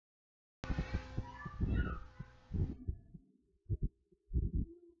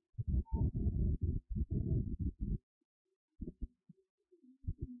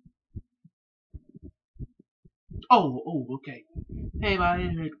Okay. Hey,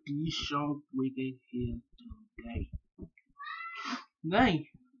 everybody, this Sean Wicked here today. Now,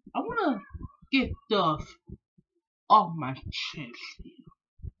 I wanna get stuff off my chest here.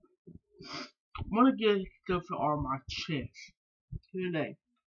 I wanna get stuff off my chest today.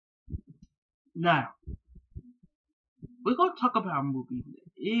 Now, we're gonna talk about a movie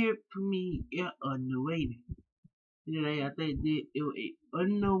that to me is underrated. Today, I think it was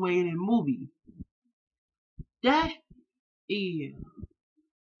an underrated movie. That is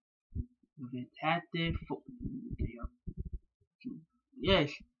the Fantastic Four. Yes,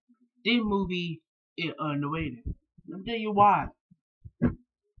 this movie is underrated. Let me tell you why. To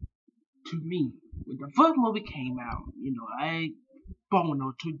me, when the first movie came out, I born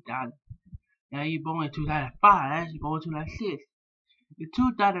in 2000. Now you born in 2005. I was born in 2006. In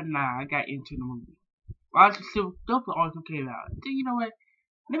 2009, I got into the movie. I just still stuff also came out. Then you know what?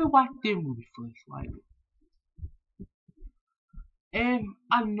 Let me watch this movie first, right? And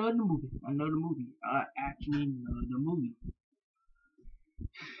I know the movie. I know the movie. I actually know the movie.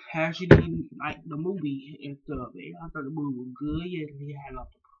 Actually, like the movie and stuff. And I thought the movie was good. Yes, it had a lot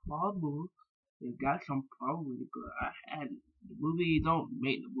of problems. It got some problem with it, but the movie don't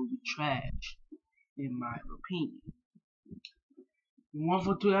make the movie trash, in my opinion. One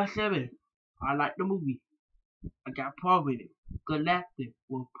for 2007. I like the movie. I got problem with it. Galactic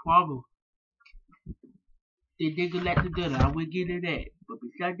was problem. They did Galactic good. I will give it that. But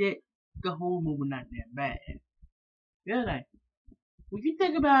besides that, the whole movie not that bad. Yeah, like when you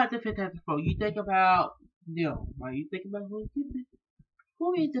think about the Fantastic Four, you think about like you think about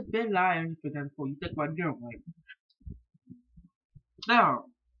who is the best liar in Fantastic Four? You think about them, right? Now,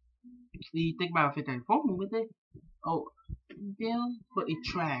 you think about Fantastic Four movie, them but it's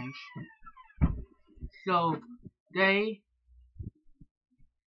trash. So they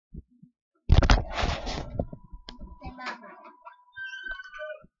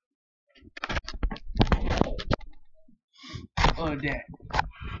that.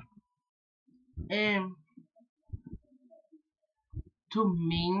 And to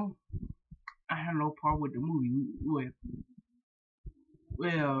me, I have no problem with the movie.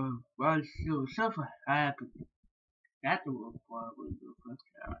 Well, still suffer happened. That's the one part with the first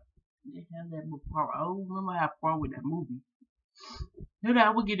time. They have that part. I don't remember how far with that movie. No, I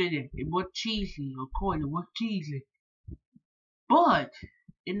will get it in. It was cheesy, of course, it was cheesy. But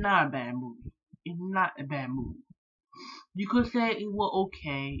it's not a bad movie. It's not a bad movie. You could say it was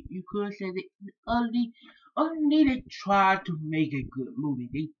okay. You could say that only they tried to make a good movie.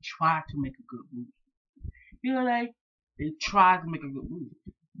 They tried to make a good movie. You know, like they tried to make a good movie.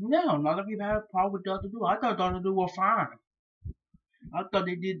 No, not a people had a problem with Doctor Doom. I thought Doctor Doom was fine. I thought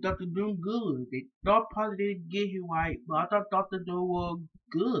they did Doctor Doom good. They thought probably they didn't get him right, but I thought Doctor Doom was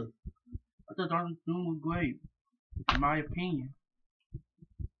good. I thought Doctor Doom was great, in my opinion.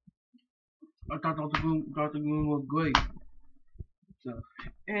 I thought Doctor Doom was great. So,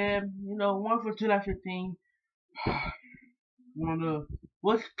 and one for 2015, one of the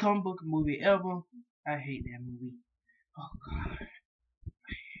worst comic book movie ever. I hate that movie. Oh God,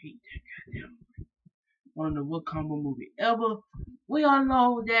 I hate that goddamn movie. One of the worst comic book movie ever. We all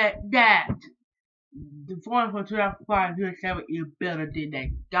know that the one from 2005 2007 is better than that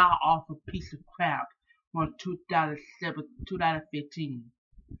god awful piece of crap from 2007 2015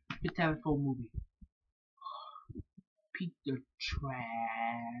 Fantastic Four movie. Piece of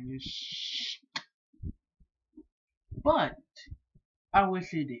trash. But I will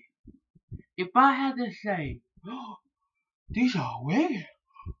say this. If I had to say, oh, these are weird.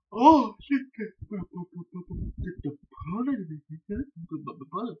 Oh,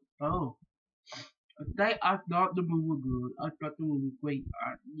 oh. I thought the movie was good. I thought the movie was great.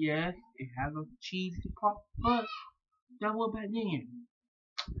 Yes, it has a cheesy part, but that was back then.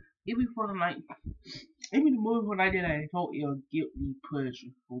 Even for the night, even the movie when I did, I felt it was guilty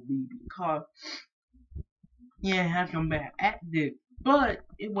pleasure for me because yeah, it had some bad acting, but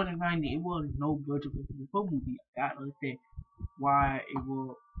it wasn't 90. It was no budget for the full movie. I gotta understand why it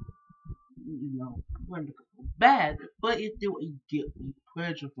was, wasn't bad, but it's still a guilty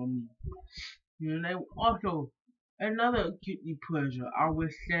pleasure for me. Also another guilty pleasure, I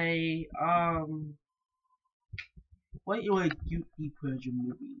would say, what is a guilty pleasure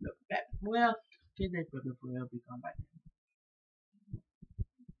movie? Well, get that before we come back.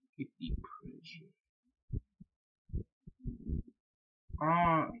 Guilty pleasure.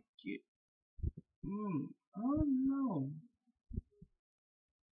 Get, oh no.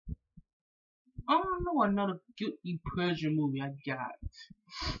 I don't know another guilty pleasure movie I got.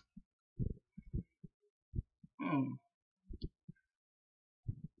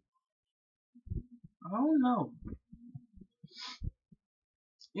 I don't know.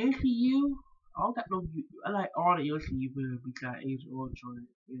 MCU. I don't got no. I like all the MCU movies besides Age of Ultron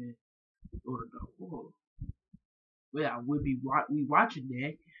and Order of War. Well, I will be watching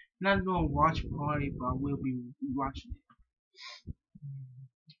that. Not doing watch party, but I will be watching it.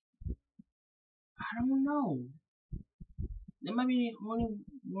 I don't know. There might be only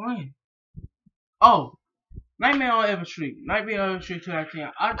one. Oh, Nightmare on Elm Street. Nightmare on Elm Street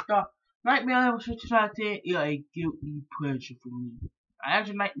 2010. I thought Nightmare on Elm Street 2010 is a guilty pleasure for me. I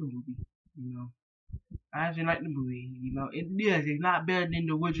actually like the movie. You know, I actually like the movie. You know, it is. It's not better than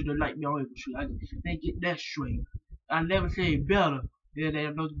the original Nightmare on Elm Street. I just get that straight. I never say it better. Yeah,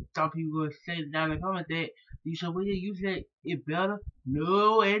 I know some people will say down in the comments that you said, well, you said it better.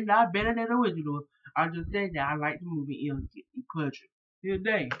 No, it's not better than the original. I just said that I like the movie. It's a guilty pleasure. Here,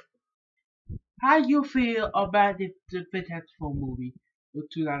 dang. How you feel about the Fantastic Four movie of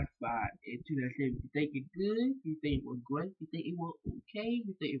 2005 and 2007? You think it good? You think it was great? You think it was okay?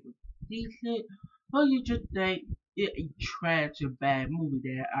 You think it was decent? Or you just think it a trash or bad movie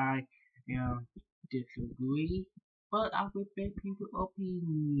that I disagree? But I respect people's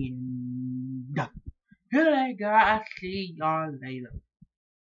opinion. Here that guy, I see y'all later.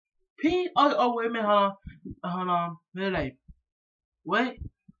 Wait a minute, hold on. Here they. What?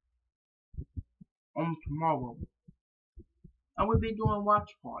 Tomorrow. I will be doing a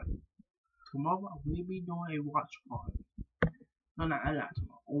watch party. Tomorrow I will be doing a watch party. No, not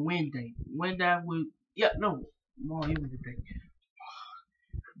tomorrow. On Wednesday. Wednesday I will. Yeah, no. More it was the day.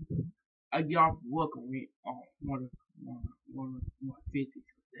 Y'all welcome me on 150.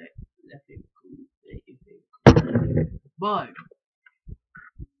 That's it. Cool. Cool. But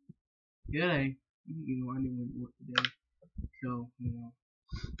yeah, you know I didn't want to work today, so you know.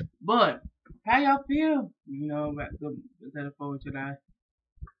 But how y'all feel? You know, about the forward to that.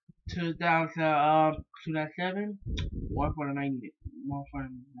 2007,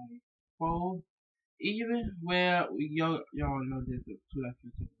 149, even where y'all know this is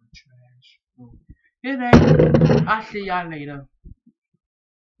 2015 trash. So, here they, I'll see y'all later.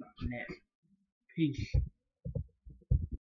 Next. Peace.